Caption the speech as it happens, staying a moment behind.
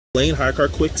Layn HyreCar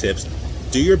quick tips.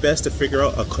 Do your best to figure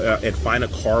out and find a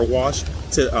car wash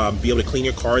to be able to clean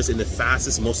your cars in the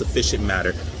fastest, most efficient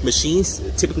manner. Machines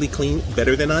typically clean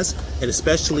better than us, and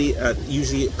especially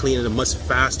usually clean in a much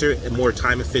faster and more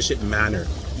time efficient manner.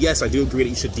 Yes, I do agree that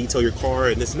you should detail your car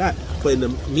and this and that, but in the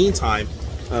meantime,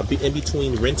 in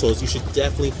between rentals, you should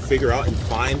definitely figure out and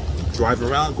find, drive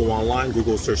around, go online,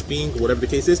 Google search Bing, whatever the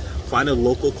case is, find a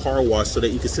local car wash so that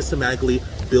you can systematically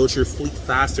build your fleet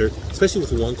faster, especially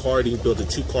with one car. Then you build to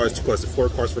 2 cars, 2 cars to 4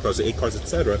 cars, 4 cars to 8 cars,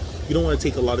 etc. You don't want to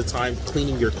take a lot of time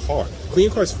cleaning your car. Cleaning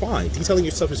your car is fine, detailing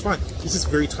your stuff is fine. It's just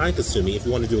very time consuming if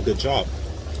you want to do a good job.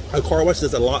 A car wash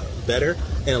does a lot better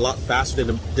and a lot faster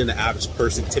than the average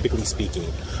person, typically speaking.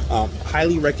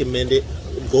 Highly recommend it.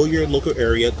 Go to your local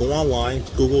area, go online,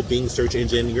 Google Bing search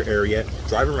engine in your area,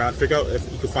 drive around, figure out if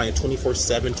you can find a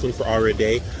 24/7, 24-hour a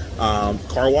day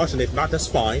car wash, and if not, that's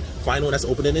fine. Find one that's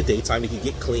open in the daytime. You can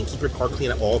get clean, keep your car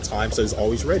clean at all times so it's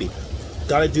always ready.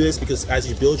 Gotta do this because as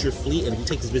you build your fleet and if you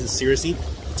take this business seriously,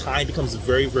 time becomes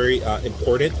very, very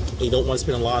important, and you don't want to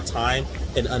spend a lot of time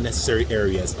in unnecessary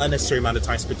areas. Unnecessary amount of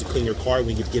time spent to clean your car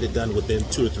when you can get it done within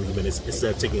 2 or 3 minutes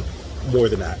instead of taking more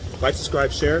than that. Like,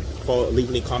 subscribe, share, follow, leave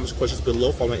any comments, questions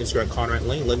below. Follow my Instagram, Conrad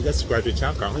Layn. Let me guys subscribe to the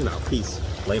channel. Currently now. Peace.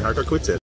 Layn HyreCar quick tip.